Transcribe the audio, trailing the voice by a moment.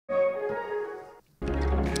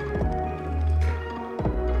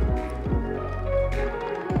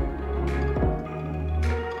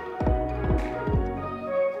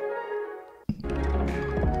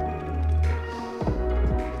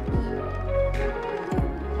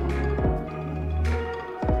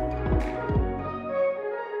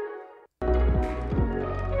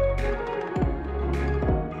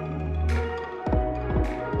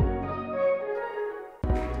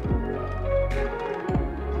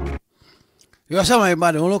Yo sama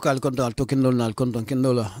ibade local konton token nal konton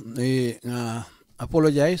kendola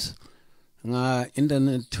apologize nga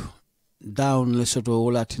internet down lesoto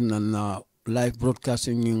wolatin na live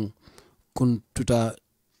broadcasting in kun tuta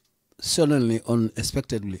suddenly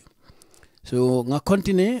unexpectedly. So nga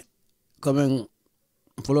continue coming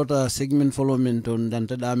folota segment followment on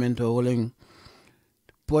dante damento woleng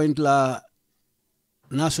point la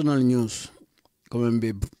national news coming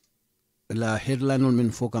be la headline on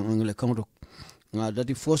min fokan angle kamto nga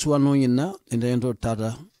dati first one no yinna endo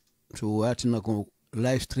tata so watina ko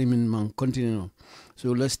live streaming man continue.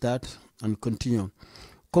 So let's start and continue.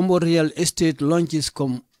 Combo Real Estate launches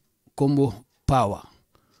Combo Power.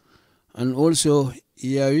 And also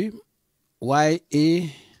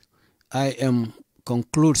BII-KIIBAARO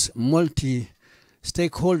concludes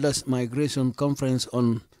multi-stakeholders migration conference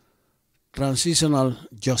on transitional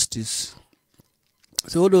justice.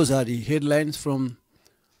 So those are the headlines from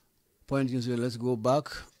Point. Let's go back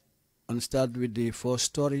and start with the first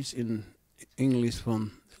stories in English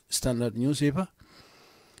from Standard newspaper.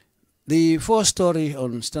 The first story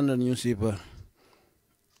on Standard newspaper,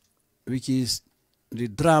 which is the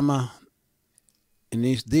drama in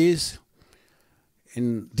these days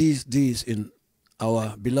in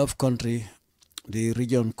our beloved country, the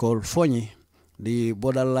region called FONI, the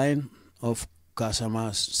borderline of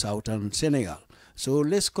Casamance, southern Senegal. So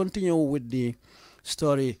let's continue with the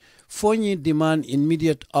story. FONI demand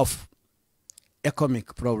immediate of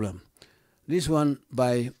ECOMIG problem. This one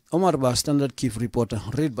by Omar Ba, Standard Chief Reporter,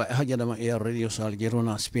 read by Jadama Radio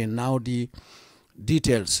Alhajiradio, Spain. Now the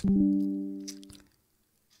details.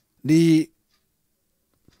 The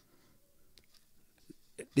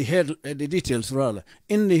details rather.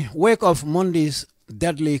 In the wake of Monday's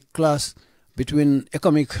deadly clash between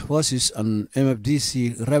ECOMIG forces and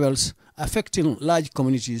MFDC rebels affecting large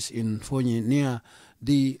communities in FONI near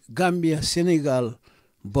the Gambia-Senegal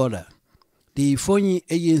border, the FONI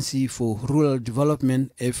Agency for Rural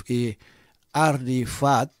Development, FARD,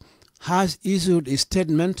 has issued a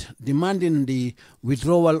statement demanding the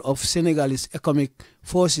withdrawal of Senegalese ECOMIG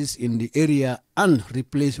forces in the area and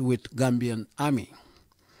replaced with Gambian army.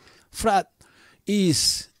 FARD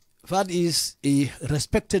is a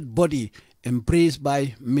respected body embraced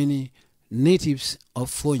by many natives of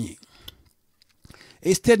FONI.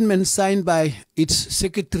 A statement signed by its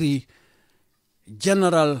Secretary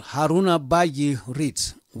General Haruna Baji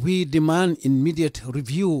reads, "We demand immediate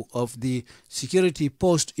review of the security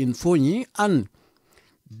post in FONI and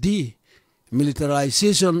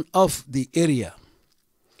demilitarization of the area,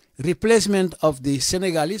 replacement of the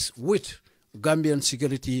Senegalese with Gambian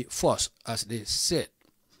security force," as they said,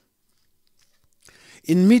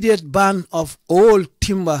 "immediate ban of all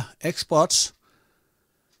timber exports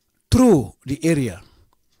through the area,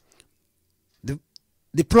 the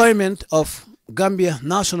deployment of Gambia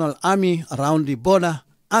National Army around the border,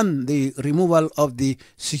 and the removal of the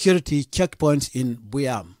security checkpoints in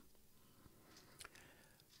Buyam."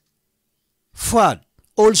 FARD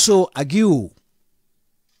also argued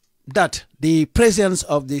that the presence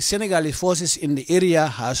of the Senegalese forces in the area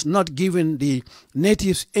has not given the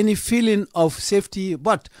natives any feeling of safety,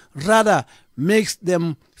 but rather makes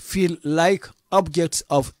them feel like objects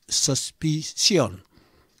of suspicion.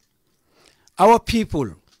 "Our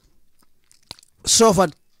people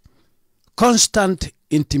suffered constant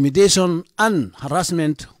intimidation and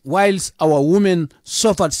harassment, whilst our women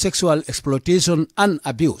suffered sexual exploitation and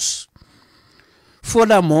abuse.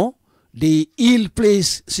 Furthermore, the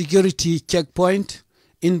ill-placed security checkpoint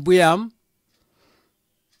in Buyam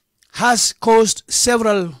has caused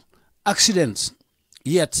several accidents,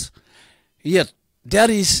 yet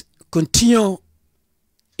there is continued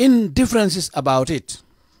indifferences about it,"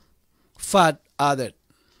 FARD added.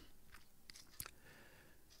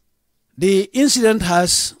 The incident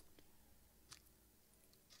has,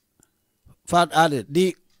 FARD added,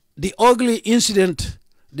 the ugly incident,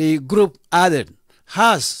 the group added,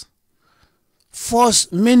 has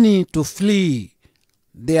forced many to flee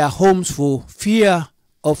their homes for fear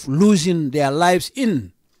of losing their lives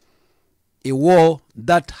in a war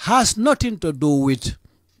that has nothing to do with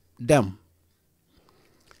them.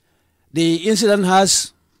 The incident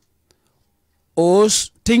has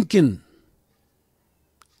us thinking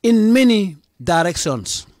in many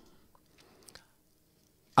directions.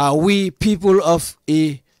 Are we people of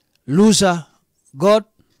a lesser God?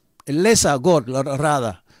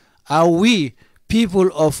 Are we people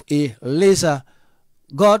of a lesser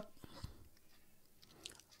God?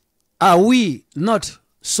 Are we not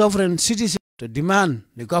sovereign citizens to demand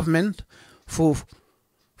the government for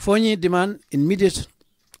FONI demand immediate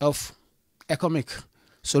of economic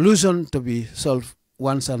solution to be solved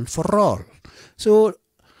once and for all? So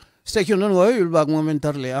stay tuned, don't worry, we'll be back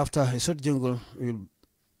momentarily after a short jingle. We'll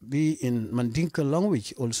be in Mandinka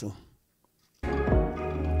language also.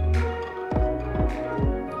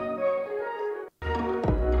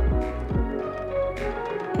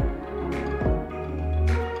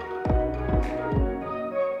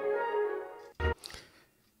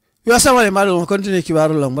 Yo sama le malo continue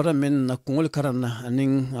kibaru lang bara men na kungol karan na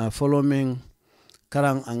aning follow men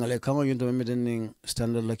karang angale kango yunto me medening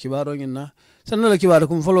standard la kibaro ngina standard la kibaro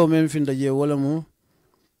kum follow men finda je wala mu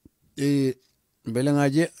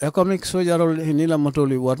belengaje ECOMIG so jarol hinila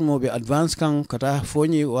matoli watmo be advance kan kata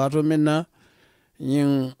FONI wato menna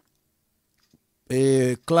nyin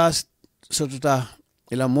class sotuta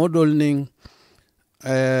ila modol ning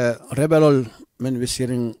rebelol men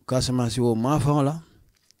bisiring kasamasi wo mafala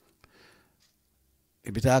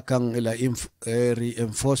ibita kan ila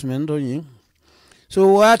reinforcement do nyin so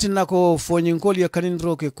wati nako fonyin ko liya kanin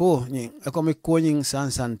roke ko nyin ECOMIG ko nyin san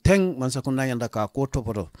teng man sakunda yanda ka ko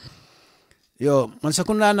topoto yo man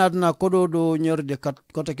sakunda na kodo do nyorde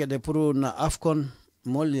kota kede puru na afcon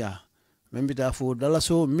molya membita fu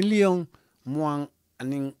dalaso million muang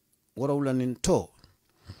aning warawlanin to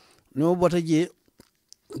no botaje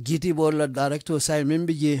GTBoard la director sai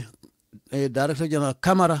membije director general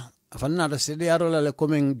Camara afanna da sede yaro la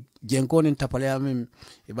komen jenkonin tapale amim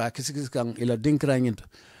iba kisikis kan ila dinkrangin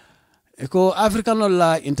eko african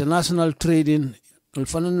la international trading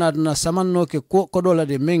ulfanna na samanno ke ko dola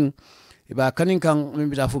de meng iba kanin kan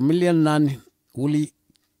mbita fu million nani wuli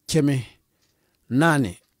keme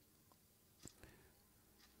nani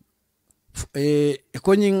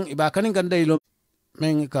konyin iba kanin kan daylo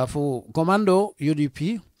meng ka fu commando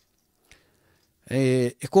UDP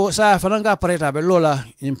ko sa fananga pareta be lola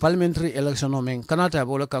in parliamentary election men kanata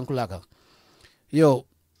bola kankulaka yo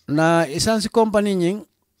na essence company nyin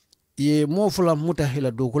ye mofula muta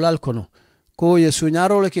hila dokulal kono ko ye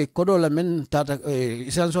sunyaro leke kodola men tata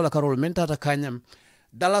essence la karol men tata kanyam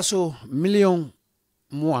dalaso million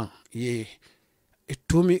mois ye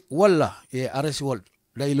etumi wala ye arrest wol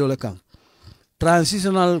daylo le kan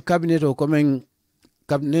transitional cabinet ko men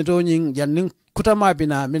cabinet nyin janning kutama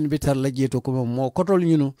bina men bitar lajeto ko mo kotol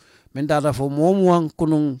nyinu men data fo mo muan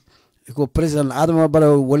kunun ko president Adama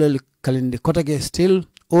Barrow wolel kalinde kotake still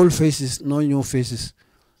old faces no new faces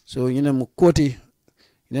so yina mo koti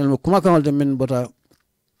yina mo kuma kamal de men bota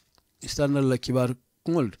standard la kibar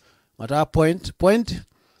kungol mata point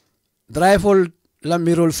drive all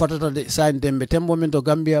lamirol fatata de sign dembe tembo men to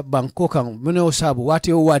Gambia banko kan meno sabu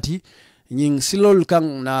wati nyin silol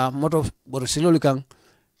kan na moto bor silol kan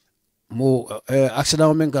mo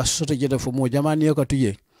accident men ka soto jeda fo mo jamani yo ka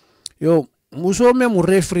tuye yo muso me mu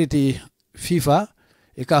refriti FIFA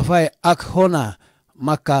e ka fay ak hona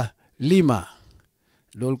maka lima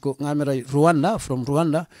dol ko ngamira Rwanda from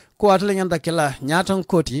Rwanda ko atale nyanda kala nyatan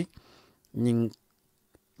koti nyin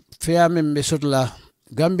fea membe sotla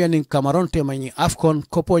Gambia nin Cameroon tema nyin Afcon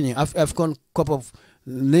Cup nyin Afcon Cup of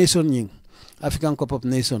Nation nyin African Cup of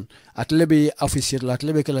Nation atlebe officiel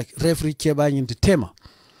atlebe kala referee keba nyin tema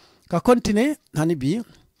ka continue hani bi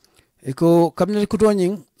eko cabinet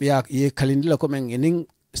kutonyin ya ye kalindila ko men ening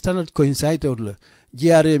standard coincide odle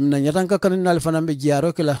giare na nyatanka kanal fanambe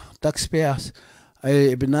giaro kala taxpayers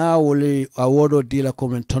bina wole awodo dila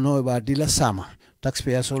komen tono ba dila sama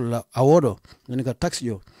taxpayers la awodo nika tax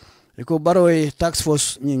yo eko baro tax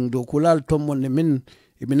force nyin do kulal tomon ne min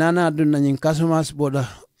ibinana dun na nyin customers boda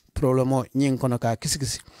problemo nyin kono ka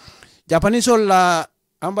kisikisi Japanese la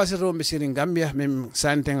ambassador mbesirin Gambia mem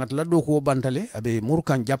santen at la do ko bantale abe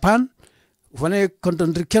murkan Japan fone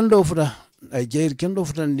kontondri kendo futa ay jeer kendo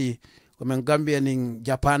futa ndi ko men Gambia ning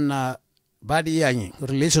Japan na badi yani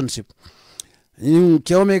relationship ning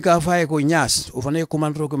kewme ka fay ko nyas fone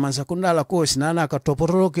komandro ko man sakunda la ko sinana ka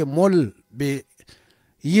toporo ke mol be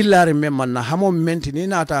yilare mem na hamo mentini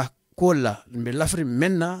nata kolla be lafri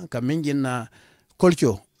menna ka mengina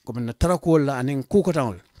kolcho ko men tara kolla anen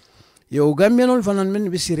kukotangol yo Gambianol fanan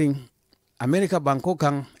men bisiring America banko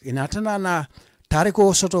kan inatana na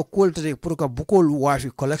tariko soto kultri pour ka bukol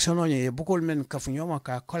wafi collection on ye bukol men kafunyoma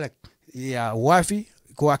ka collect ya wafi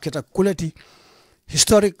ko aketa kuleti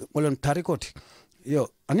historic wolon tarikoti yo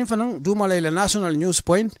anin fanan duma la national news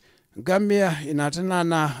point Gambia inatana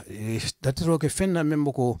na datiro ke fenna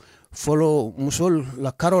membo ko follow musol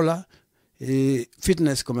la karola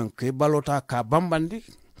fitness comme ke balota ka bambandi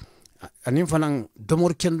anin fanan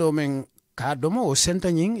domor kendo men ka domo o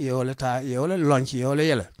sentaning yoleta yole launch yole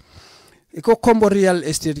yele iko kombo real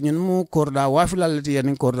estate nyen mu korda wafilal ti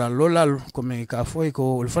yanin korda lolal ko me ka foy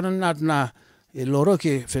ko fanan natna e loro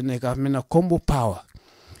ke fenne ka mena combo power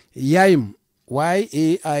yaim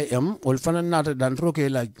YAIM ol fana nata dan roke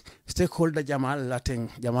la stakeholder jamal la teng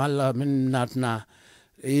jamal la men natna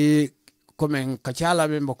comme kachala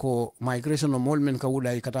men bako migration o mol men ka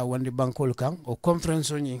wuda kata wandi bankol kan o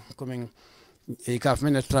conference ni comme ka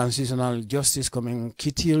men transitional justice comme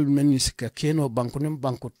kitil men ka keno bankunem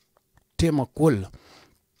banko tema kol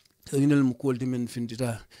inel mu kol dimen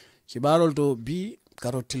findita kibarol to bi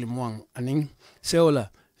karotil moang aning seola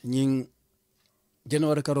nying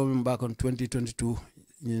January karo min bakon 2022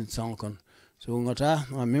 nyin sankon so ngata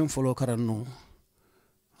ma min follow karanno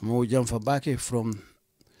mo jam fa bake from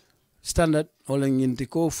standard wala nyinti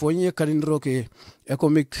ko fonye kanindro ke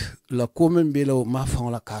ECOMIG la komen belo ma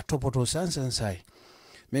fon la ka topoto sansan sai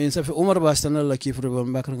mais in safi Umar Bastana la kifre ba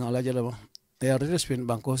bakar ngala Jadama they are respect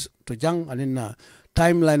bankos to jang anina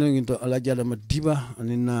timeline into Alhajiradio Dibba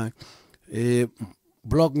anina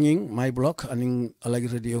blog nying my blog anin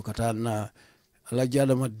Alhajiradio kata na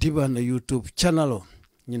Alhajiradio Dibba na YouTube channel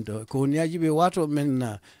nyinto ko niaji be Waato men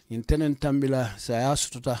na intenen tambila sa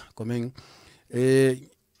asuta komen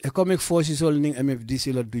ECOMIG forces all ning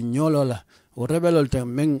MFDC la du nyolo la o rebelol te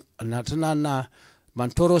men natana na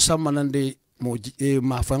mantoro samanande mo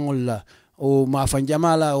mafangol la o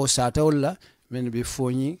mafanjamala o sataolla men be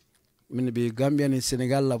FONI men be Gambia ni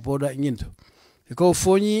Senegal la boda nyinto ko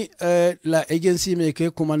FONI la agency me ke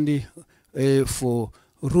commandi for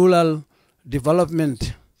rural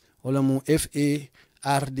development wala mu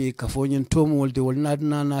FARD ka fonyin tomu wolde wol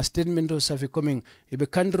na statement o safi coming ibe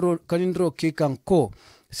kanindro ke kanko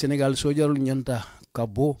Senegal sojarul nyanta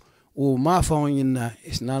kabo o ma fawin na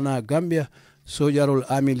isnana Gambia sojarul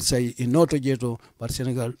amil say inoto jeto bar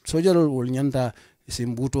Senegal sojarul wol nyanta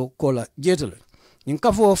simbuto kola jetal in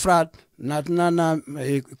kafo frat natnana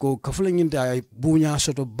ko kafula nyinta bunya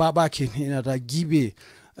soto babaki inata gibe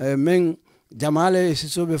men jamale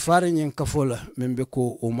sisobe fare nyen kafola membe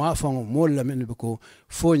ko o ma fango molla membe ko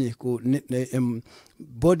FONI ko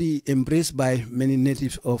body embraced by many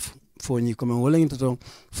natives of FONI comme wala ngi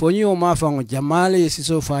FONI o ma fango jamale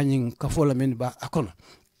siso fanyin kafola men ba akono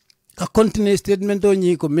ka continue statement o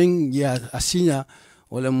nyi ko men ya asinya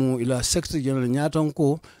wala mu ila secretary general nyaton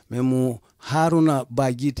ko memu Haruna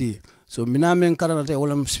Bagiti so minamen karanate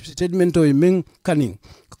wala statement o men kanin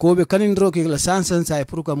ko be kanin roke la sansan sai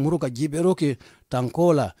puruka muruka jibe roke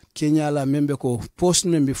tankola Kenya la membe ko post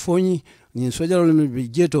membe FONI ni sojarol membe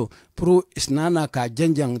jeto pro isnana ka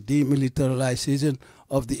janjang demilitarization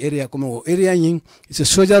of the area como area ning is a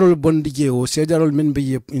sojarol bondije o sojarol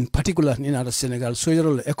membe in particular in our Senegal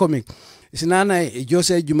sojarol ECOMIG isnana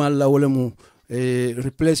Jose Jumal la wala mu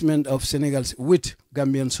replacement of Senegal with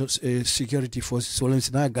Gambian security forces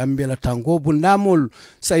solensina Gambia la tango bundamol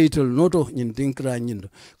saitol noto nyin dinkra nyindo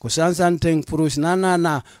ko sansan teng purus nana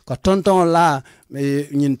na ka tonton la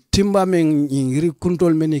nyin timba men ngiri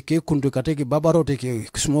kuntol men ke kuntu kateki babarote ke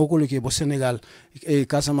smokol ke bo Senegal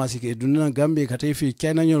Casamance ke dunna Gambia kateki fi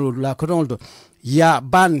kenanyol la konoldo ya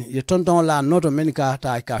ban ye tonton la noto men ka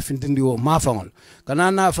ta ka fintindi o mafangol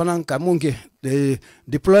kanana fanan ka munke the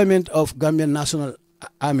deployment of Gambian National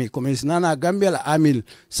Army comme nana Gambia la Amil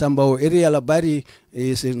Sambao area la bari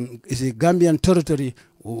is a Gambian territory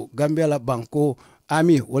o Gambia la banko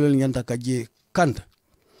Army wala nyanta kaje kanta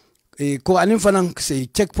ko anim fanan se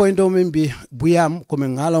checkpoint o men bi buyam comme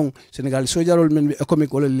ngalon Senegal sojarol men bi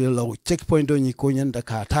ECOMIG wala la checkpoint o ni ko nyanta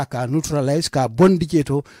ka taka neutralize ka bondi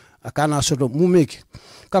jeto akana soto mumeke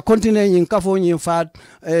ka continue nyin kafo nyin fat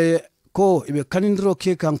ko ibe kanindro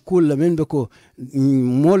ke kan kula membe ko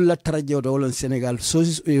molla taraje do wala Senegal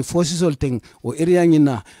forces teng o area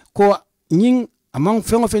nyina ko nyin amang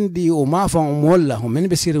fengo fendi o ma fa molla o men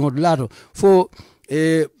be siri ngod lato fo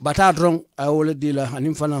batadron a wala dila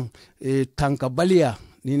hanim fanan tanka balia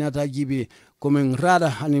ni nata jibe coming rather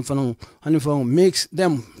hanim fanan makes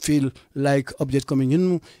them feel like object coming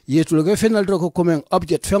in yetul go fenal do ko coming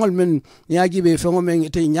object fengol men nyaagibe fengo men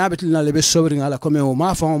te nyaabetil na lebe sobri ngala coming o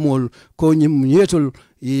ma fa mol ko nyim yetul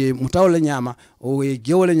mutawla nyama o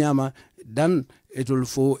gewole nyama dan etul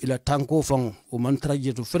fo ila tanko fang o man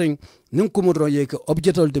trajetu freng nim ko mo roye ko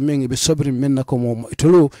objectol de mengi be sobri men na ko mo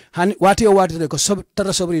tulu hani wati o wati de ko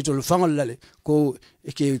tara sobri tul fangol lale ko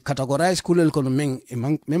ke categorize kulel ko men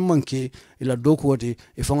men manke ila doku woti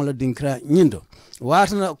e fangol dinkra nyindo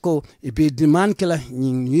watna ko e be demand kala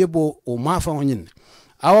nyin yebo o ma fangol nyin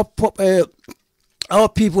our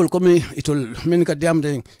people come itol men ka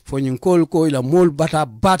diamde fo nyin kol ko ila mol bata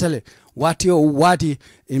batale wati o wati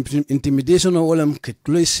intimidation o wolam ke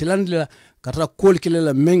tuloy silandla kata kol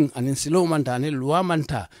kilela men anin silo manta ne loi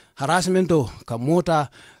manta harassment o ka mota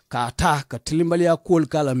ka ta ka tilimbalia kol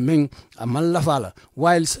kala men amalla fala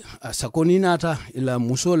whilst sakoni nata ila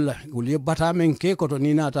musola ulie bata men ke ko to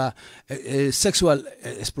ninata sexual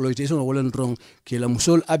exploitation wala ndrong ke la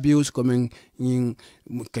musol abuse comme ning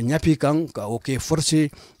kanyapi kan ka okay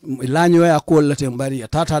force lanyo ya kol la tembari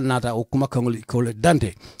tata nata o kuma kangol ko le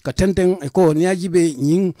dante ka tenten ko niajibe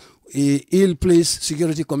ning il place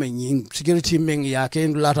security comme ning security men ya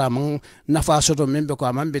ken lata man nafa soto membe ko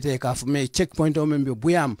amambete ka me checkpoint o membe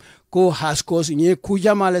buyam ko has cause nye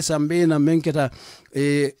kujamale sambe na menketa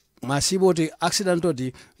masiboti accident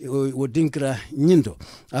odi wo dinkra nyindo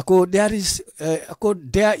ako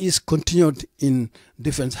there is continued in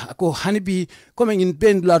defense ako hanibi comme in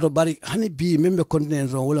ben lato bari hanibi membe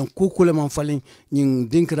continent ro wala kukule man falin nyin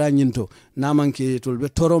dinkra nyinto namanke tolbe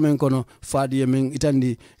toro men kono fadi men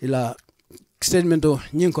itandi ila statement o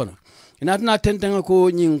nyin kono inatna tentanga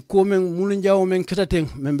ko nyin ko men mulunjaw men ketaten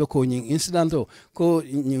membe ko nyin incident ko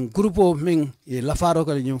nyin grupo men e lafaro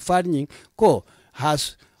ko nyin fadi nyin ko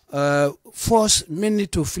has force many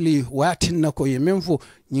to flee watinna ko ye menfo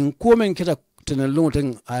nyin ko men keta tena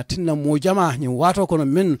longten atinna mo jama nyin wato kono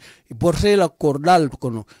men bortela kordal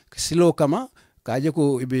kono silo kama kaje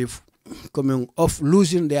ko ibe coming of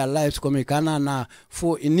losing their lives comme kana na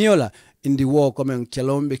fo iniola in the war comme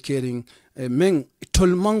kelombe caring men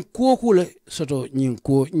tolman ko kule soto nyin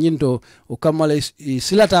ko nyindo o kamala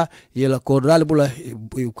silata yela kordal bula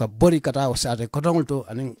ka bori kata o sate kotongto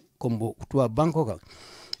anen kombo tuwa banko ka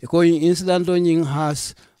ko incident nyin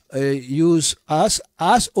has use as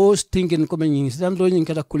us thinking coming incident nyin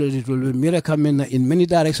kata kule ditol miracle men in many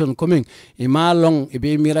direction coming e malong e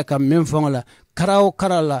be miracle men fonga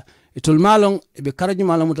karala itol malong e be karaju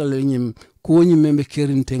malamutal nyim ko nyim membe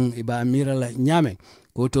kerinten e ba mirala nyame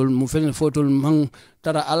ko tol mu fen fotol man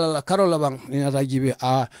tara alala karola bang ina rajibe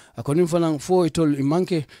akonim fanan fo itol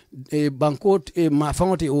manke e bankot e ma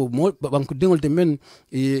fangoti o banko dingol de men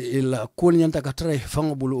e la ko nyanta ka tare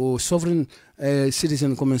fangobul o sovereign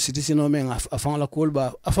citizen comme citizen o men afang la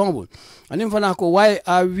kolba afangobul anim fana ko why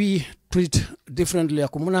are we treat differently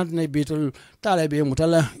akumuna ne bitol tala be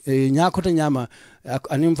mutala nyakota nyama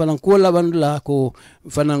anim fanan ko labandula ko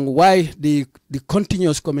fanan why the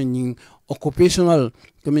continuous coming occupational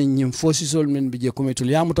comme ñim forces men bi je comme to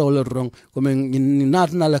yamuta wala rong comme ni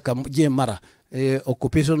natna la kam je mara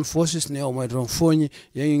occupation forces ne o mo rong foni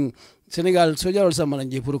yen Senegal so jarol sa mara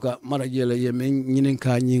je puruka mara je la ye men ñinen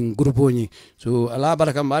ka ñin groupe ni so ala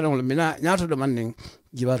baraka mbaade wala mina ñaato do man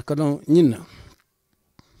jibar kano ñinna.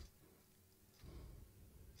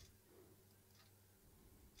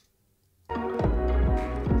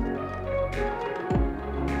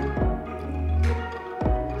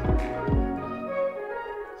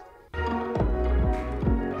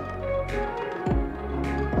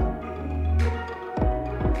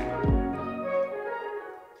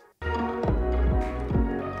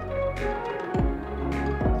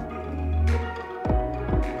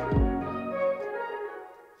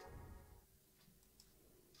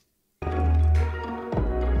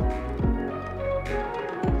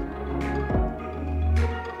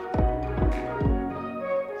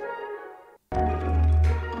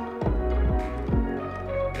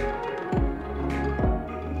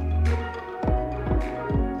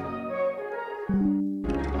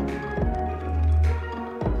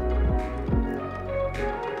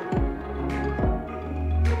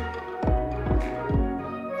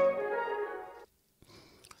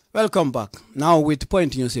 Welcome back. Now with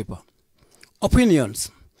point newspaper.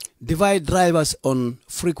 Opinions. Divide drivers on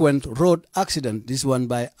frequent road accident. This one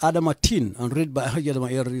by Adama Tin and read by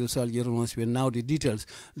Alhajiradio. Now the details.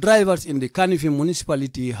 Drivers in the Kanifi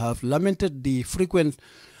municipality have lamented the frequent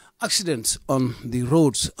accidents on the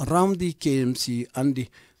roads around the KMC and the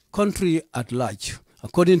country at large.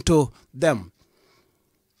 According to them,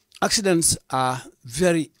 accidents are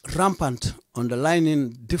very rampant, underlining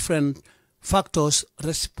different factors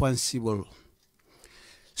responsible.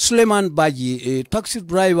 Suleiman Baji, a taxi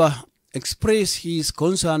driver, expressed his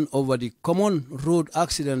concern over the common road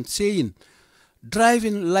accident, saying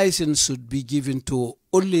driving license should be given to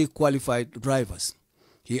only qualified drivers.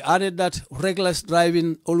 He added that reckless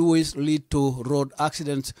driving always leads to road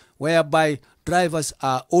accidents, whereby drivers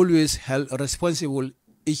are always held responsible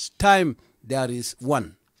each time there is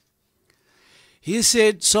one. He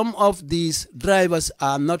said some of these drivers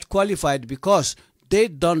are not qualified because they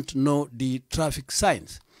don't know the traffic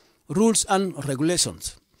signs, rules and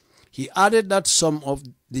regulations. He added that some of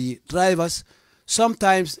the drivers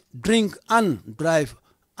sometimes drink and drive,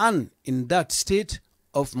 and in that state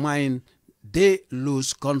of mind they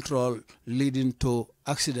lose control, leading to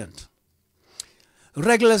accident.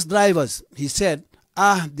 Reckless drivers, he said,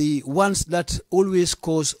 are the ones that always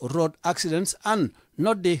cause road accidents and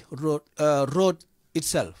not the road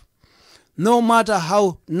itself. No matter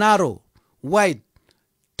how narrow, wide,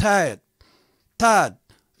 tired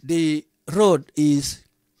the road is,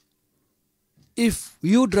 if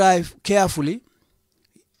you drive carefully,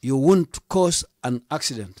 you won't cause an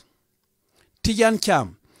accident. Tijan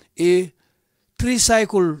Cham, a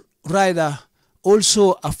tricycle rider,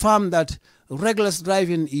 also affirmed that reckless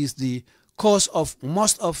driving is the cause of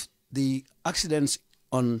most of the accidents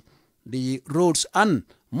on the roads, and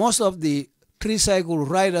most of the tricycle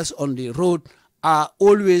riders on the road are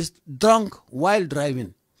always drunk while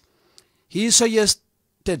driving. He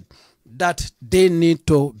suggested that they need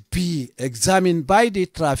to be examined by the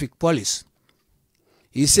traffic police.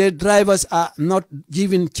 He said drivers are not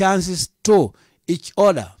given chances to each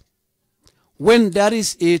other. When there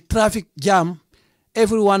is a traffic jam,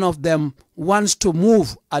 every one of them wants to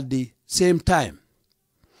move at the same time.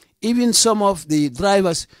 Even some of the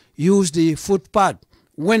drivers use the footpath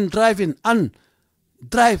when driving and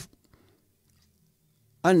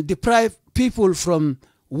deprive people from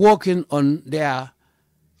walking on their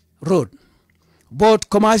road. Both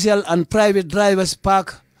commercial and private drivers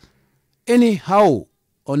park anyhow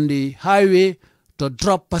on the highway to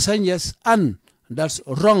drop passengers, and that's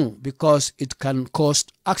wrong because it can cause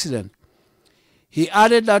accident. He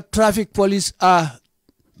added that traffic police are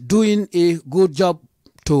doing a good job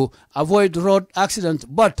to avoid road accidents,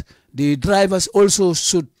 but the drivers also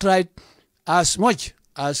should try as much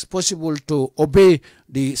as possible to obey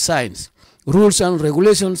the signs, rules and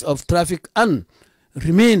regulations of traffic and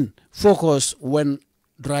remain focused when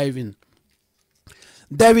driving.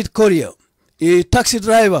 David Courier, a taxi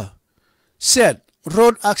driver, said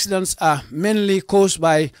road accidents are mainly caused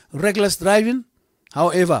by reckless driving.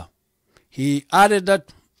 However, he added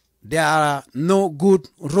that there are no good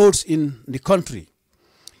roads in the country.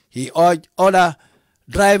 He urged other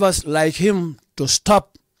drivers like him to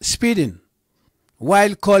stop speeding,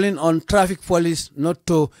 while calling on traffic police not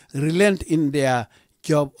to relent in their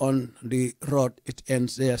job on the road. It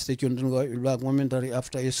ends there. Stay tuned and we'll be back momentarily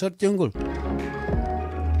after a short jingle.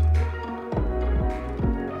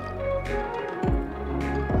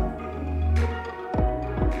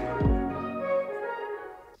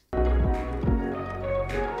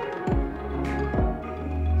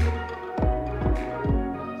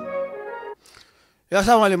 Ya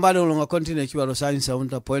sama le mbado longa continue kibaro science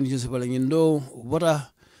unta point Joseph Langindo wata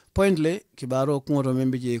point le kibaro kungoto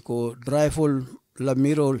membiji ko driveful la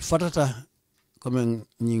miro fatata comme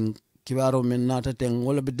nying kibaro men nata ten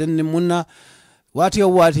wala be denni munna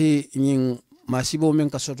wati nying masibo men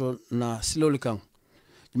kasoto na silolikan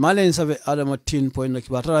malen save adama tin point na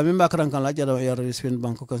kibaro memba kan la Jadama ya Spend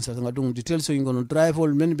Bank kan sa ngadung details so ngono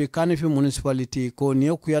driveful men be kanifi municipality ko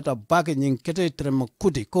niyo kuyata bake nying kete trema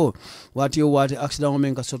kuti ko wati accident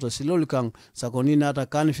men kasoto silolikan sakoni nata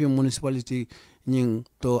kanifi municipality nying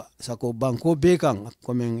to sako banko bekan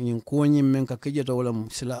comme nying ko nyim men ka kejeto wala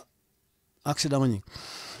sila accident nying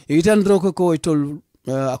itan droko ko itol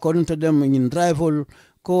according to them nying driveful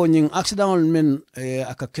ko nying accident men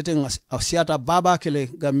aka keteng asiata baba kele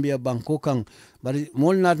Gambia banko kan bari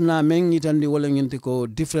molnat na men itandi wala nginti ko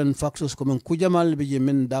different factors comme kujamal be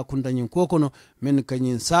men da kunda nyin kokono men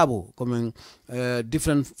kanyin sabo comme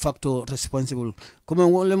different factor responsible comme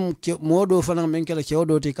wolem modo fana men kala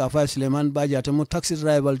kewdo ti ka fa Suleiman Baja to mo taxi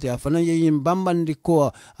driver ti fana yim bambandi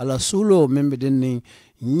ko ala sulo membe denni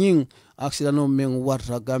nying accident men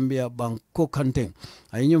warta Gambia banko kanteng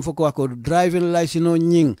ay nyim foko ko driving license no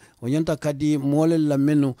nying o nyanta kadi mole la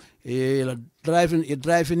menu la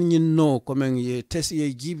driving nyin no comme ye test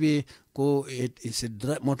ye gibe ko it's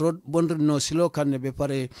motor bond no silo kan be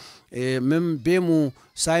pare même bemu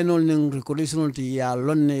signal ning recognition ti ya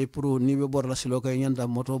lonne pour ni be bor la silo kay nyanta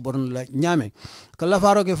motor born la nyame kala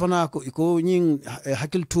faro ke fana ko nyin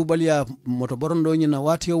hakil tubal ya motor born do nyina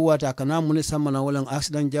wata kana mun samana wala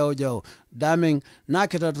accident jaw damen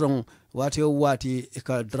naketa drong wati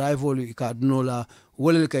ka driver ka dunola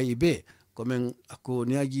wolel kay be comme ako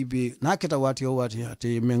niagi be naketa wati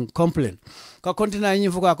ate men complain ka kontina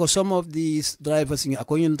yin fuka ko some of these drivers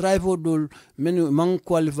ako yin driver dul men man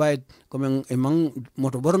qualified comme man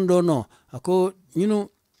moto borndo no ako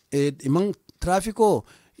man traffico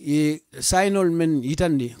e signal men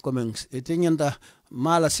yitandi comme tenyanta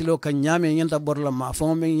mala silo kan nyame nyanta borla ma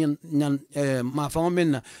fon men nyan ma fon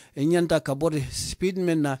men na nyanta ka bor speed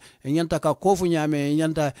men na nyanta ka kofu nyame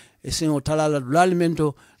nyanta sin talala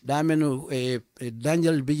dulalmento dameno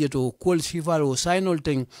danjal bijeto kol sifal o signal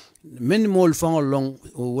ten men mol fon long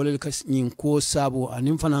o wolel kas nyin ko sabo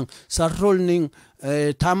anim fanan sarrol ning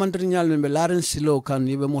tamantri nyal men be laren silo kan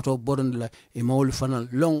yibe moto boron la e mol fanan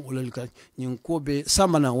long wolel kas nyin ko be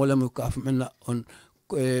samana wala mu ka men on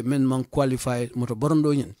men man qualify moto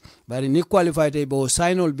borondo nyen bari ni qualify te bo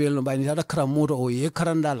signal bel no bani tata kram moto o ye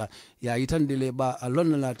karandala ya yitande le ba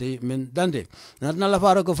alon la te men dande natna la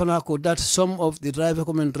faro ko fana ko that some of the driver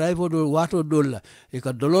come driver do wato dolla e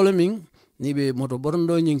ka dololo min ni be moto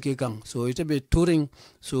borondo nyen ke kan so ite be touring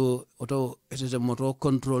so auto ite moto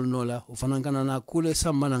control no la o fana kana na kule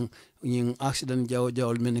sammanan nyin accident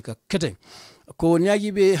jaw men ka kete ko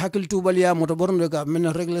nyaji be hakil tubaliya moto borondo ka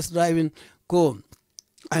men reckless driving ko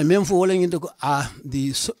I mean for all into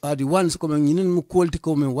the ones coming in quality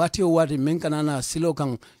come what men canana silo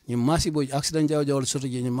kang in massive accident jaw sort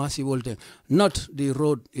of massive volte not the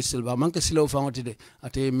road itself a manke silo found today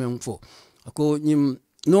at a men for ako nim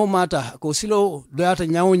no matter ko silo doata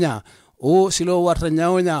nyawnya o silo wata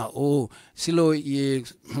nyawnya o silo ye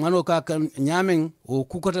manoka kan nyamen o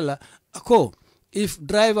kukotela ako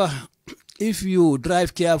if you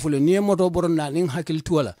drive carefully near motor borona ning hakil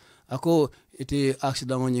tuala ako ite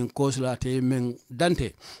accident on cause la te men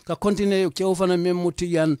dante ka continue ke fana men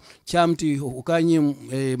mutiyan chamti o kanyi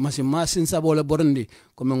masin sabola borndi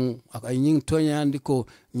ko men akay nyin toñandi ko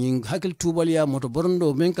nyin hakil tubaliya moto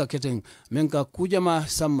borndo men ka keten men ka kujama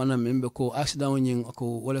sammana membe ko accident on ko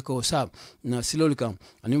wala ko sab na silol kam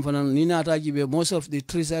anim fana ni nata jibe most of the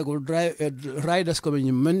tricycle riders ko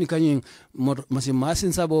men kanyi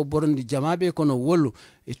masin sabo borndi jamabe kono wolu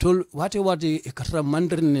itol wati e katra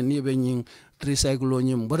mandrine ni be nyin tricycle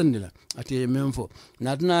nyim borndila ate memfo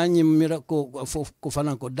natna nyim mira ko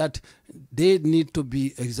fana ko that they need to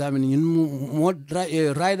be examined in more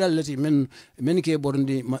rider leti men ke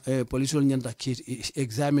borndi police nyanta ki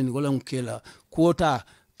examine golam kela quota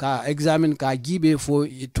ka examine ka gibe fo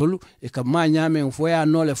itolu e ka manyame fo ya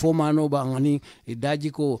nole fo mano ba ngani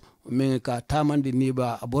daji ko men ka tamandi ni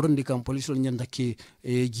ba borndi kam police nyanta ki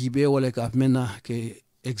gibe wala ka mena ke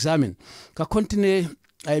examine ka continue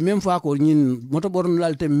ay même fois ko ñin moto born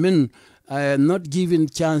lalte men not given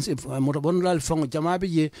chance if moto born lal fong jamabe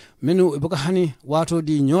je menu buka hani wato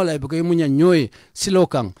di nyola buka munya nyoy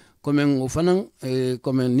silokan komen fanan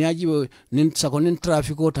komen niaji nin sakonin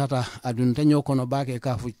traffico tata adun tanyo kono bake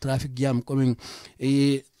ka fu traffic jam komen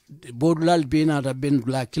bodulal bena da ben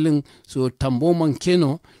black killing so tambo man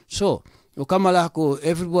keno so Kamala ko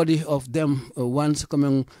everybody of them once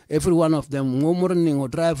coming every one of them morning or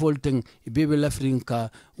drive volting baby lafring ka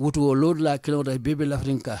wuto load la kilo da baby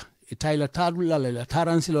lafring ka itaila tadula la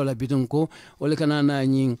taransilo la bidon ko wala kana na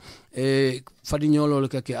nyin fadi nyolo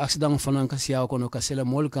ka ke accident fanan ka siya ko no ka sela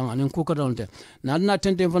mol kan anen ko ka donte na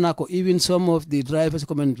tente fana ko even some of the drivers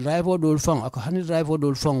come driver dol fang ako hani driver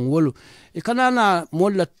dol fang wolu e kana na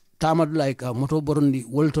mol la tamad like moto borondi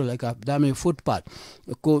wolto like dame footpath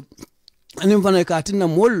ko anim fana ka tinna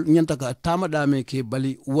mol nyanta ka tamada me ke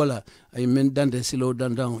bali wala ay men dande silo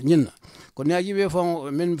dandan nyinna ko nyaji be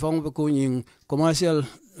fon men fon be ko nyin commercial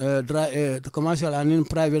commercial and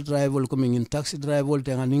private driver ko min taxi driver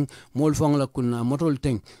te anin mol fon la kunna motol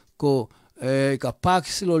ten ko ka park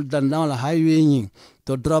silo dandan la highway nyin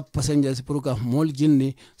to drop passengers pour ka mol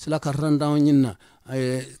jinni sila ka randan nyinna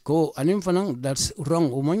ko anim fanan that's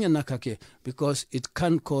wrong umanya nakake because it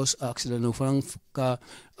can cause accident ufang ka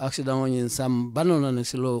accident in some banana na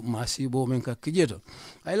silo masibo men ka kijeto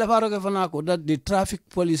ay la faro ke fana ko that the traffic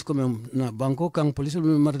police comme na banko kan police be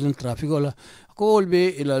marlin traffic wala ko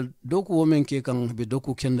be ila doku women ke kan be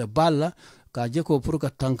doku kenda balla ka je ko pour ka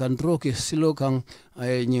tankandro ke silo kan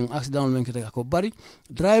nyin accident men ke ko bari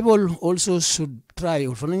driver also should try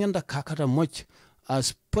ufana nyanda kakata much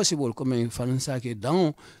as possible comme faransa ke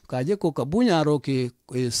down ka je ko ka bunyaro ke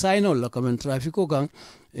signal la comme traffico kan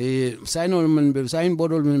signal men be sign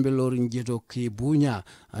bodol men be lorin jeto ke bunya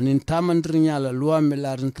anin tamandrinya la loi me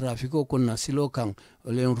la traffico kon na silo kan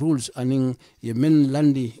len rules anin ye men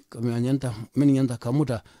landi comme anyanta men nyanta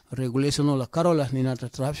kamuta regulation la karola ni na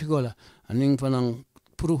traffico la anin fanan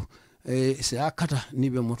pour se akata ni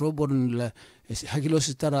be moto bodon la hakilo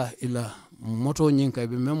sitara ila moto nyinka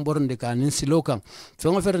be membornde ka nin silokan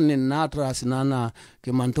fengo fer ni natra sinana ke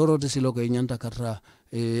mantoro de siloka nyanta katra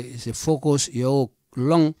se focus yo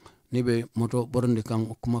long ni be moto bornde kan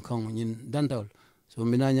kuma kan nyin dantawol so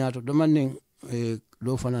mina nyaato do manning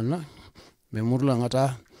do fanana be murla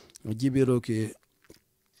ngata jibiro ke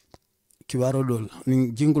kiwaro dol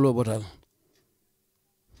ni jingulo botal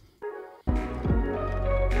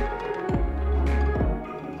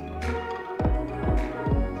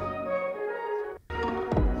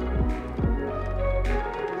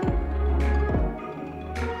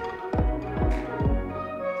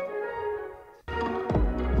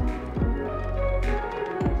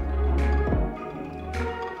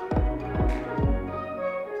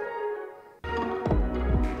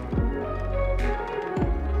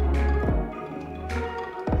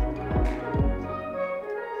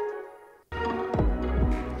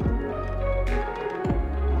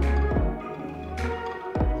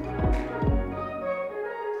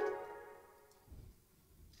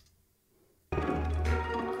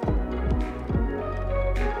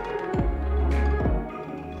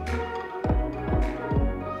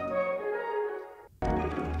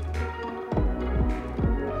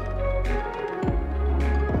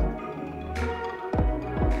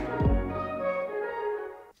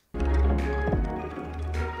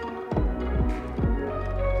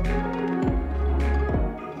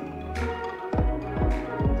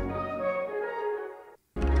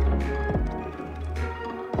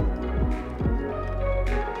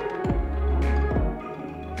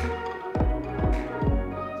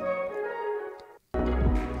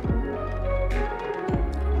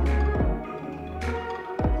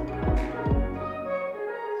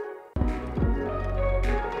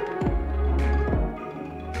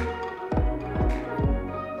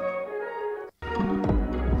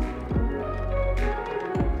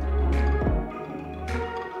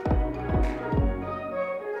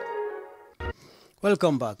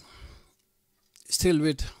Welcome back. Still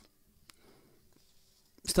with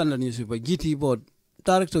Standard Newspaper, GTBoard.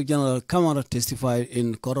 Director General Camara testified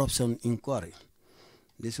in corruption inquiry.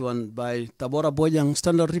 This one by Tabora Bojang,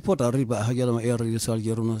 Standard Reporter, Riba Hajadama Air.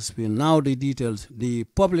 Now the details. The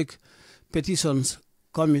Public Petitions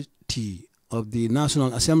Committee of the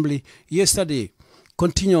National Assembly yesterday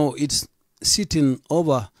continued its sittings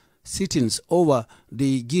over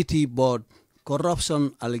the GTBoard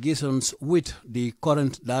corruption allegations with the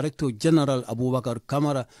current Director General Abubakar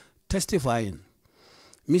Camara testifying.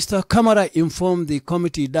 Mr. Camara informed the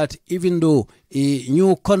committee that even though a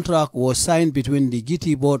new contract was signed between the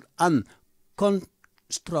GTBoard and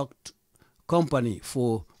construct company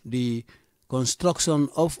for the construction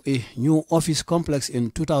of a new office complex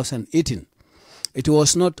in 2018, it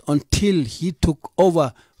was not until he took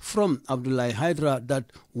over from Alhajiradio that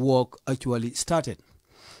work actually started.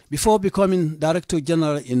 Before becoming Director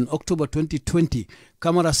General in October 2020,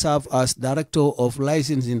 Camara served as Director of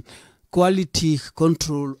Licensing, Quality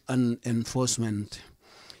Control and Enforcement.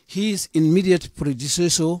 His immediate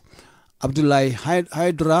predecessor,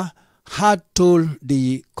 Alhajiradio, had told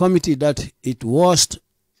the committee that it was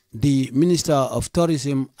the Minister of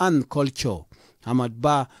Tourism and Culture, Ahmad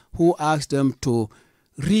Ba, who asked them to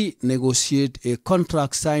renegotiate a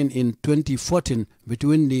contract signed in 2014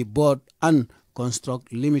 between the board and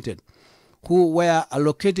Construct Limited, who were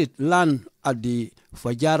allocated land at the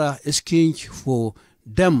Fajara exchange for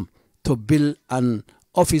them to build an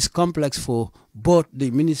office complex for both the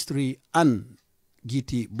ministry and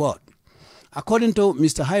GTBoard. According to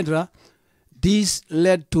Mr. Hydra, this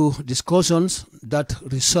led to discussions that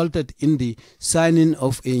resulted in the signing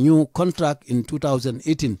of a new contract in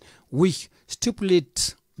 2018, which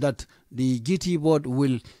stipulates that the GTBoard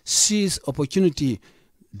will seize opportunity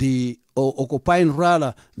occupying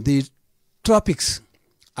rather the tropics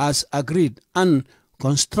as agreed, and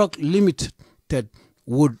Construct Limited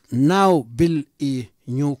would now build a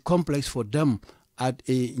new complex for them at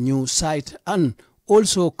a new site and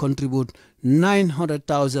also contribute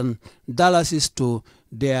 $900,000 to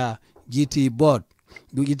their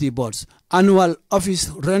GTBoard's annual office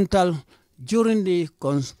rental during the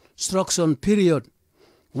construction period,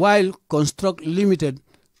 while Construct Limited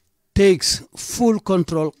takes full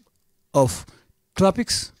control of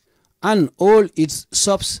tropics and all its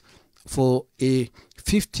shops for a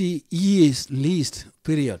 50 years lease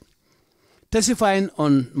period. Testifying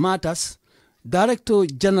on matters, Director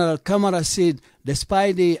General Camara said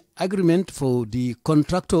despite the agreement for the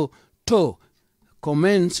contractor to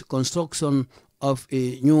commence construction of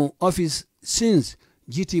a new office, since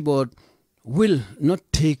GTBoard will not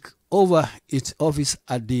take over its office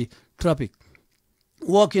at the tropic,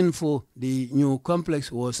 working for the new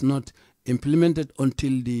complex was not implemented until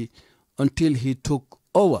he took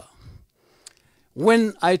over.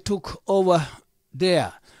 When I took over,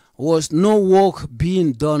 there was no work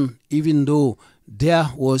being done, even though there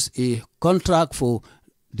was a contract for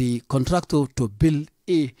the contractor to build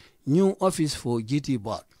a new office for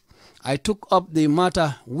GTBoard. I took up the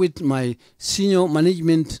matter with my senior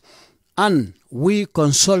management and we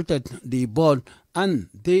consulted the board, and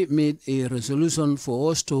they made a resolution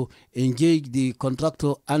for us to engage the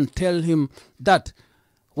contractor and tell him that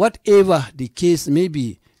whatever the case may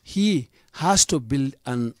be, he has to build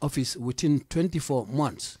an office within 24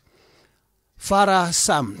 months. Farah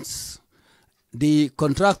Sams, the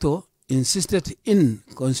contractor, insisted in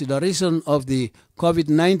consideration of the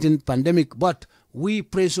COVID-19 pandemic, but we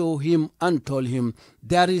pressured him and told him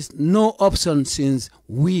there is no option since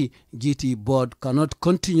we, GTBoard, cannot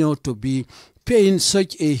continue to be paying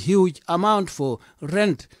such a huge amount for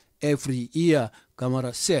rent every year,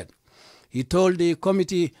 Camara said. He told the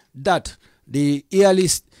committee that the yearly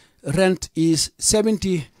rent is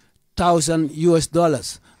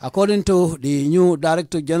 $70,000 according to the new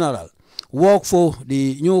Director General. Work for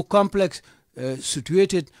the new complex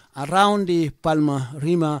situated around the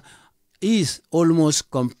Palma-Rima is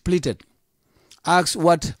almost completed. Asked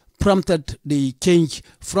what prompted the change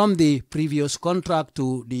from the previous contract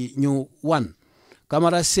to the new one,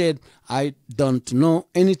 Camara said, I don't know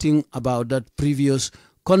anything about that previous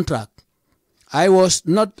contract. I was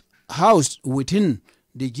not housed within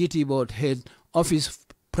the GTBoard head office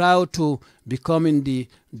prior to becoming the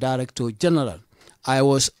Director General. I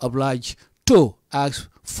was obliged to ask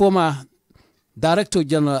former Director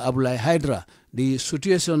General Alhajiradio the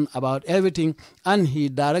situation about everything, and he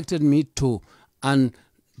directed me to an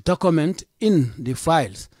document in the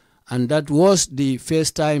files, and that was the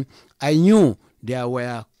first time I knew there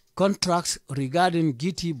were contracts regarding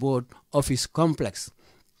GTBoard office complex.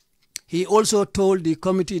 He also told the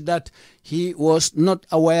committee that he was not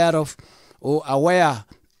aware of or aware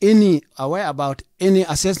about any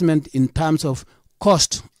assessment in terms of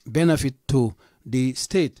cost benefit to the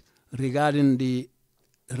state regarding the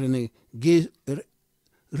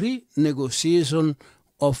renegotiation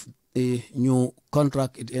of a new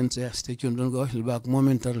contract. It ends there. Stay tuned. Don't go. He'll be back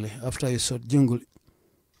momentarily after a short jingle.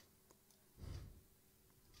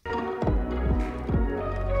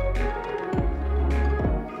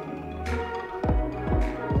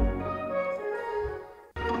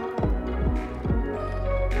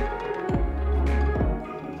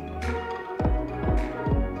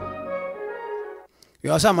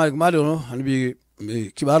 Yo asama mado no and be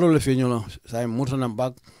kibaro le feño no say mutana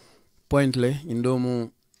back point le indomu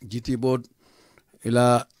GTBoard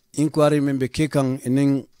ila inquiry membe kekang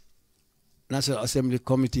enen National Assembly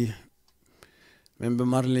Committee membe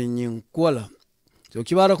marle nyin kuala so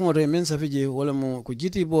kibaro ko re men safije wala mo ko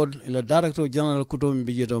GTBoard ila Director General kuto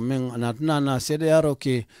mbi jeto men anatna na CDRO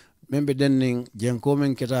ke membe denning jenko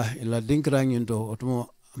men keta ila dinkra nyindo otumo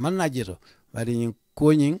manna jeto bari nyin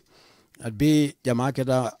ko nyin be jama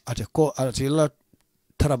keda atela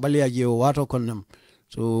tarabalia je wato konnam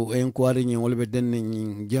so inquiry ni wolbe den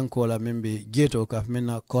ni jenko la membe geto ka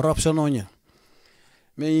mena corruption onya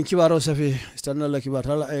me kibaro safi stanna la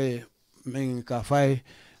kibatala men ka fay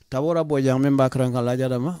tawora bojang memba kranga la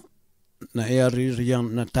jadama na air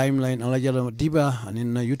region na timeline ala jadama Dibba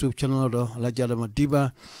anin na YouTube channel do ala jadama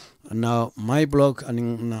Dibba na my blog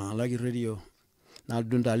anin na Alhajiradio na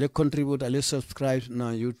dunda le contribute ale subscribe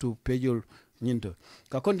na YouTube page nyinto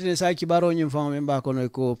ka continue sa kibaro nyim fam memba kono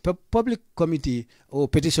ko public committee o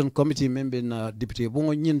petition committee membe na député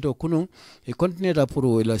bongo nyinto kuno e continue da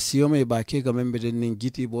pour la siome ba ke ga membe den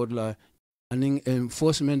GTBoard la aning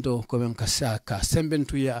enforcement o ko men ka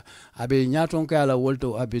sembentu ya abe nyaton ka la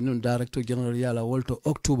wolto abe nun director general ya la wolto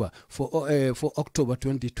October for October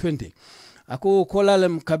 2020 ako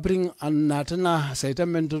kolalem kabring an natana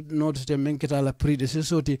saitamento note te menketa la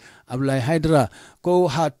predecessor ti Alhajira ko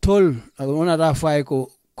ha tol ona da fay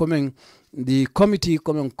ko coming the committee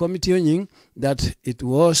nying that it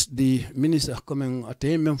was the minister coming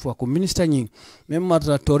attainment for ko minister nying mem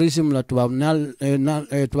matra tourism la tuba nal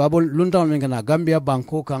tubabol lunta men kana Gambia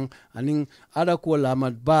banko kan aning ada ko la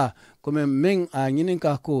ba comme men a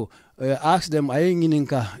nyininka ko ask them ay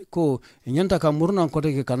nyininka ko nyanta ka murna ko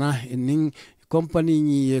te kana nin company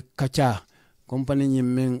ni kacha company ni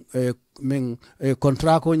men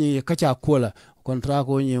contrat ko ni kacha kola contrat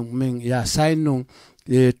ko ni men ya sign no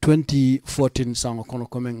 2014 sango kono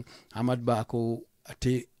komen Hamad Ba ko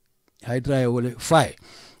ate Hydra wole fay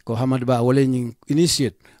ko Hamad Ba wole ni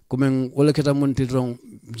initiate komen wole keta monti drong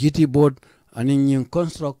GTBoard ani ni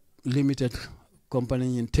construct limited company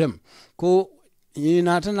ni tem ko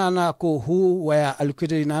inatana na ko hu waya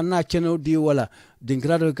alkite na cheno di wala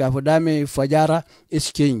dingrado ka fodame fajara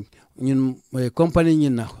exchange ni company ni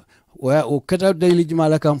na wa o kata daily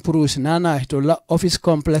jumala kan puru sinana to la office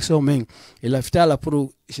complex o men ila fitala puru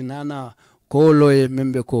sinana ko loye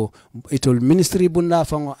membe ko itol ministry bunda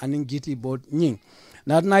fango anin GTBoard nying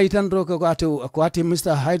natna itan ro ko ati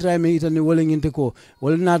Mr. Hydra me itan ni wolinginte ko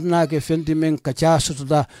wolnatna ke fenti men kacha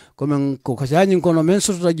sutuda ko men ko kacha nyin kono men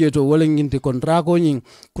sutuda jeto wolinginte kontra ko nyin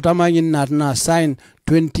kutama nyin natna sign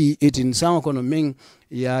 2018 sango kono men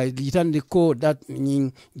ya itan di ko that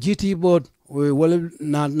nyin GTBoard wala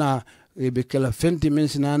na be kala fenti men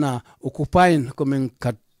sinana occupying comme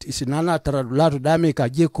kat sinana taradulatu dame ka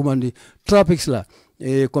je kumandi tropics la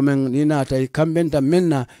comme nina tay kambenta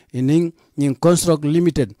menna in construct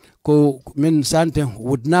limited ko men sante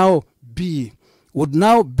would now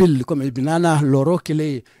build comme binana loro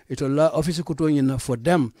kele itola office kuto nyin for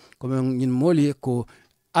them comme nyin moli ko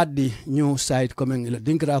at the new site comme la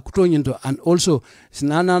dinkra kuto nyinto and also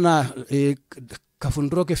sinana na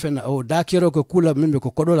kafundroke fena o dakiro ko kula membe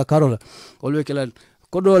ko kodola karola olwe kala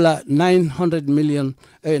kodola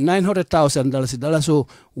 $900,000 so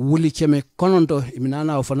wuli keme kononto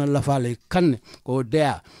iminana o fanal la fale kanne ko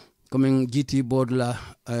there coming GTBoard la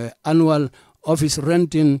annual office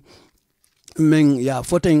renting men ya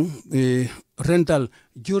foten rental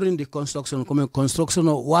during the construction comme construction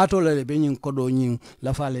o Waato le benin kodo nyin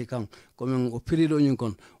la fale kan comme o period nyin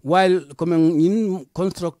kon while comme in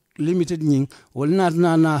construct limited nying wolna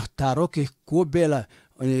na taroke ko bela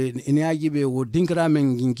ini ajibe wo dinkra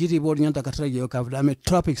men GTBoard nyanta katraje o kavdame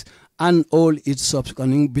tropics and all its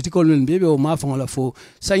subsequent bitikol men bebe o mafangola fo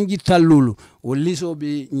sangi talulu o liso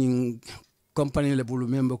be nying company le bulu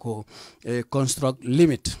membe ko construct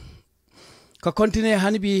limit ka continue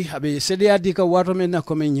hanibi abe sedia di ka wato men na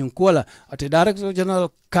ko men nyin kola ate director general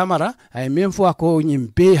Camara ay même fois ko nyim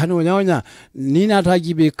be hanu nyawnya ni na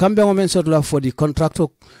taji be kambe men sotla for the contractor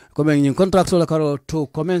ko men nyin contractor la karo to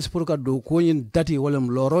commence pour ka do ko nyin dati wala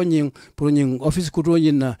loro nyin pour nyin office kuto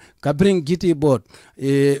nyin na ka bring GTBoard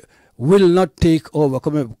will not take over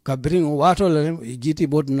comme ka bring wato la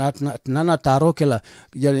GTBoard nana taro kala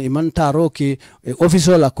jani man taro ki office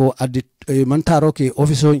la ko adit man taro ki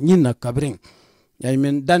office nyin na ka bring I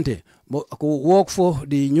mean Dante work for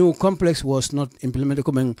the new complex was not implemented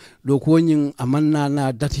comme do ko nyin amanna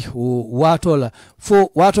na dati wato la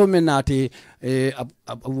fo wato menati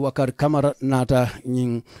Abubakar Camara nata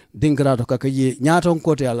nyin dingrato kakaye nyaton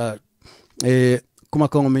kote ala kuma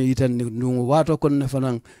ko me yitan nu wato kon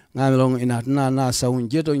fanan ngamilong ina na sawun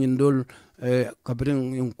jeto nyin dol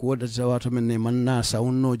kabrin yin ko da wato men ne man na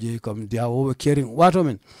sawun noje kam diawo kering wato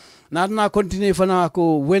men na continue fana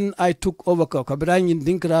ko when I took over kabran yin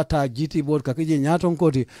dinkrata GTBoard kakaje nyaton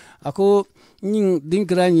kote ako nyin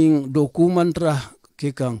dinkra nyin documentra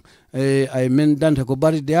kikan I mean Dante ko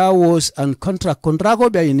bari there was an contract ko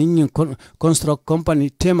be yin construct company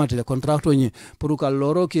tema te contract ni pour ka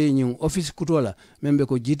loro ke yin office kutola membe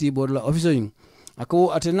ko GTBoard la office yin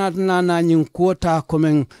ako atenat na nyin quota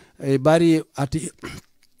komen bari ati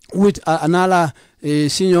with anala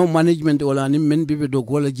senior management wala nim men bibe do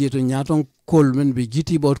wala jeto nyaton kol men bi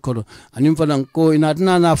GTBoard ko anim fanan ko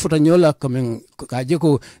inatna na futa nyola kamen kaje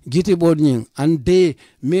ko GTBoard nyin and they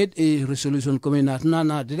made a resolution komen inatna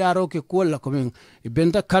na didaro ke kola komen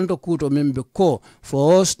ibenta kanto kuto membe ko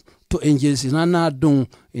for us to engage nana dung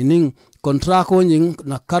inin contract ko nyin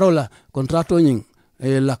na karola contracto nyin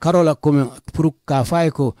la karola komen pour ka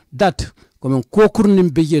fay ko dat komen ko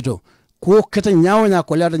kurnim bejeto ko keta nyawnya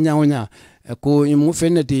ko lada nyawnya ko imu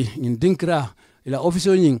feneti in dinkra ila office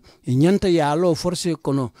nyin nyanta yalo force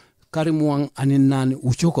kono karimuang aninani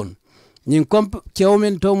uchokon nyin komp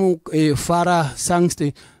chewmen tomu fara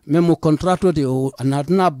sangste memo contracto de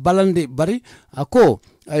anatna balande bari ako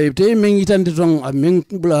te men yitande ton men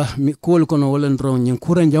bla mi kol kono wolen ron nyin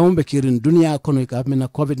kuran jawombe kirin dunia kono ka mena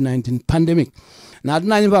COVID-19 pandemic na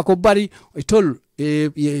adna nyba ko bari tol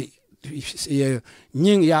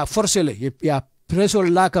nying ya forcele ya presol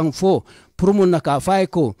lakang fo prumun naka fay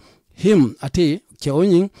ko him ate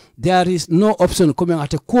keoning there is no option coming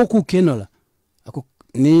ate koku kenola ako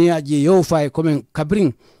ni aje yo fay coming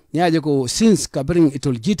kabring ni aje ko since kabring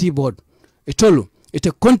itol GTBoard itolu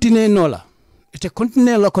ite continue nola ite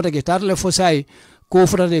continue la ko tege tarle fo sai ko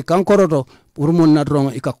frade kankoroto prumun na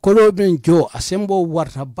dron ika kolo ben jo asembo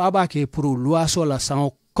warta baba ke puru luaso la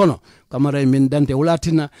sango kono Camara min Dante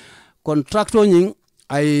wulatina contracto nyin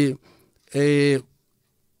ay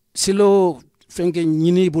silo fenke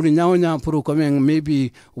nyini bulu nyawnya puru komen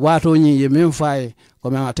maybe wato nyi ye men fay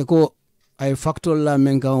komen ateko ay factor la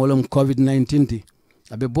men kan wolom COVID-19 ti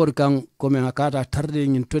abe bor kan komen akata tarde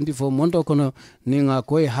nyin 24 monto kono ninga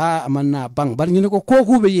koy ha amanna bang bar nyini ko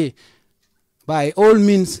koku be ye by all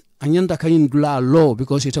means anyanda kayin dula law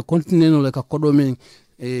because it a continental like a kodomen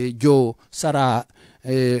jo sara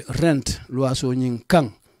rent luaso nyin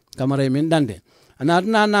kan Camara min Dante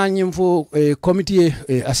anatna na nyimfo committee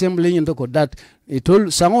assembly nyin ko dat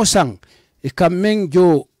itol sango sang ikameng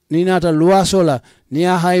jo ni nata luaso la ni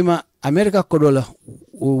haima America kodola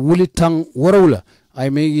wulitang worowla ay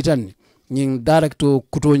me yitan nyin director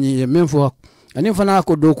kutonyi ye memfo ani fana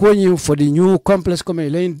ko do ko nyin for the new complex comme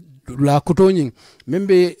len la kutonyi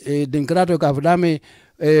membe dinkrato ka fdame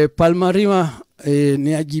palmarima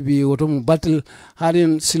ni ajibi wotom battle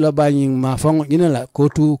harin silabanyin ma fango inala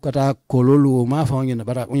kotu kata kololu ma fango ina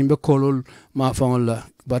bara imbe kolol ma fango la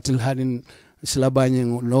battle harin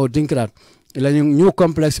silabanyin no dinkrat ila new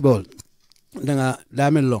complex ball danga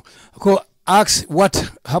damelo ko ask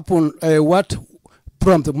what happened what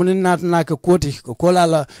prompt munin nat naka koti ko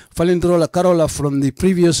kolala falindrola karola from the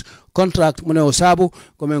previous contract mune osabu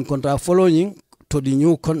comme contract following to the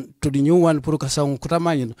new one pour ka sang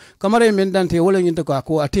kutamanyin Camara men Dante wala nyinte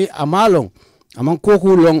ko ate amalong amang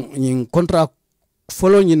koku long nyin contract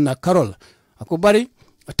following na carol ako bari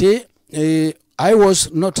ate I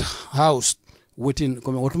was not housed within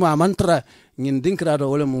comme otuma mantra nyin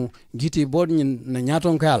dinkrado wala mu GTBoard nyin na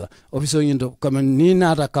nyaton kala officer nyin do comme ni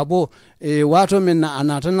nata kabo wato men na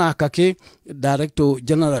anata na kake director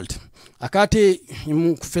general akate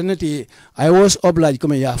mu feneti I was obliged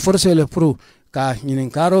comme ya force le pro ka nyinin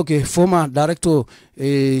karo ke former director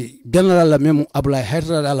general la memu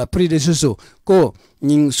Alhajiradio la predecessor ko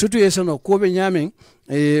nyin situation ko be nyamen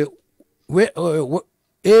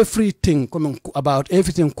everything about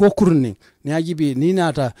everything ko kurni ni ajibi ni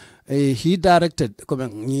nata he directed comme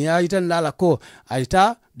nya itan dala ko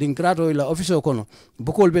aita dinkrato ila office kono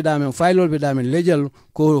bokol be damen file be damen lejal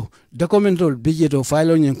ko documentol bijeto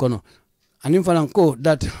file nyin kono anim fanan ko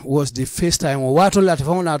that was the first time Waato lat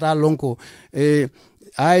found out lonko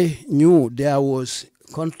I knew there was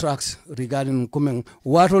contracts regarding coming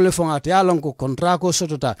Waato le fonga te alonko contract ko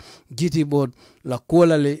sotota GTBoard la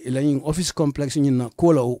kola le ila yin office complex yin na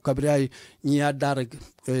kola o kabrai nya direct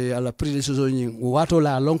ala predecessor yin Waato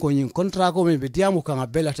la lonko yin contract ko me be diamu kanga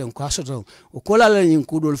belaten ko soto o kola le yin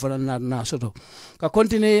kudol fana na soto ka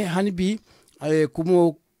continue hanibi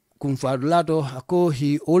kumo kumfadulato ako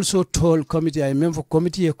he also told committee I member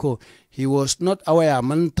committee ko he was not aware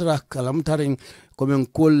mantra kalamtaring komen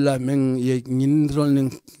kola men ye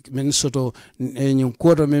nyindrol men soto nyum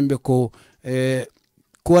koto membe ko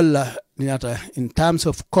kola niata in terms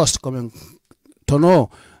of cost komen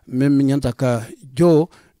tono mem nyanta ka jo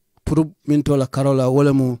pour mintola karola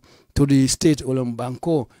wala mu to the state wala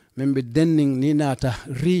banko membe denning ni nata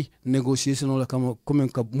renegotiation wala kama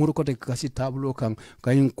komen ka muru kote kasi tablo kan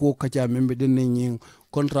kayin ko kacha membe denning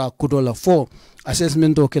contract kudola for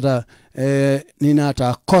assessment o keta ni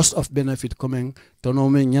nata cost of benefit komen tono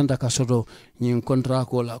men nyanda ka soto nyin contract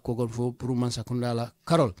ko la ko fo pour man sakundala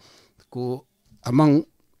karol ko amang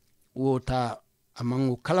wota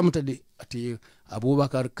amang kalamta di ati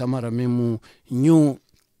Abubakar Camara memu new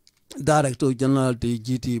Director General the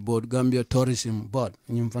GTBoard Gambia Tourism Board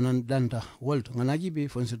nyim fanan danta wolt nganaji be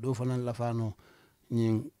fonse do fanan lafano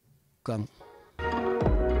nyin kan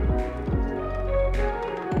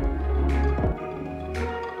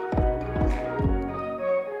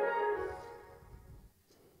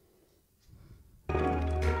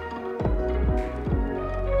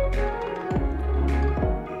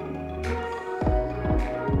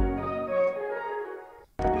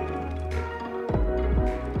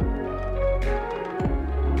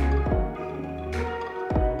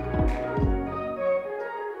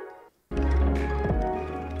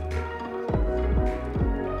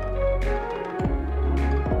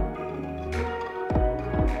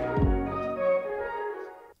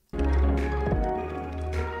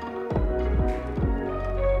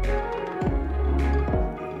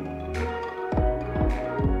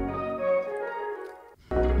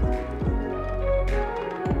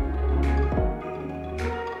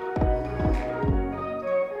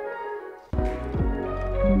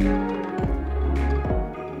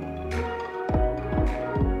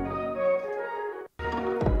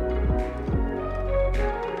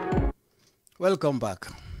Welcome back.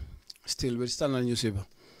 Still with Standard Newspaper.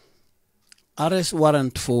 Arrest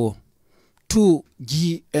warrant for 2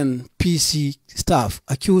 GNPC staff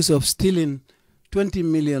accused of stealing $20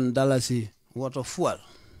 million worth of fuel.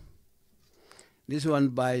 This one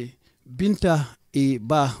by Binta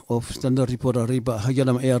Ba of Standard Reporter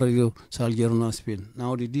Jadama Radio Alhajiradio Spain.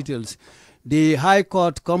 Now the details. The High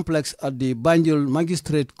Court complex at the Banjul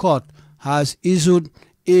Magistrate Court has issued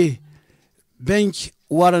a bench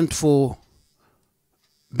warrant for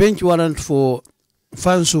Fansu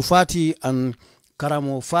Fati and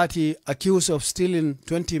Karamo Fati, accused of stealing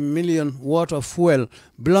 20 million worth of fuel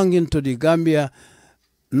belonging to the Gambia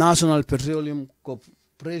National Petroleum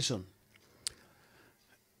Corporation.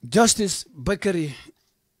 Justice Bakari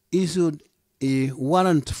issued a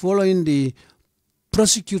warrant following the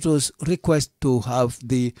prosecutor's request to have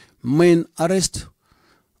the main arrest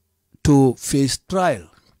to face trial.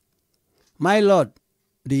 My lord,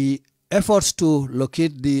 the efforts to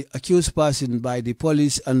locate the accused person by the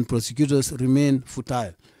police and prosecutors remain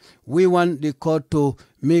futile. We want the court to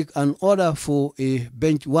make an order for a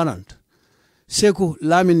bench warrant. Seku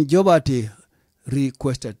Lamin Jobate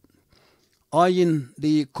requested, urging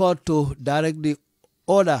the court to direct the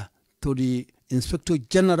order to the Inspector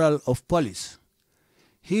General of Police.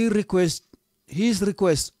 His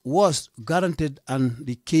request was granted and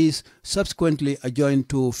the case subsequently adjourned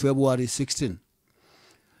to February 16.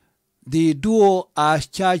 The duo are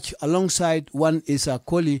charged alongside one Isa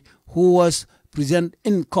Koli who was present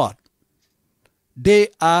in court. They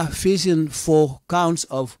are facing 4 counts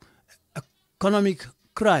of economic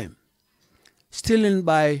crime, stealing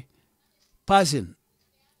by person,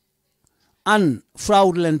 and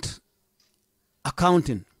fraudulent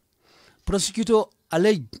accounting. Prosecutor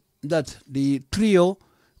alleged that the trio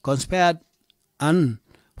conspired and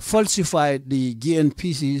falsified the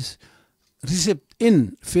GNPC's receipt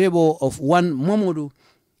in favor of one Modu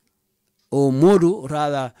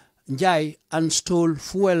Njai and stole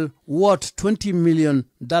fuel worth $20 million.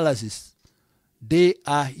 They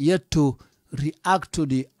are yet to react to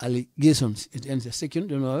the allegations. It ends a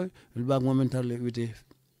second, we'll be back momentarily with a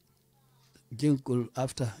jingle.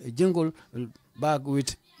 After a jingle, we'll back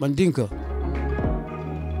with Mandinka.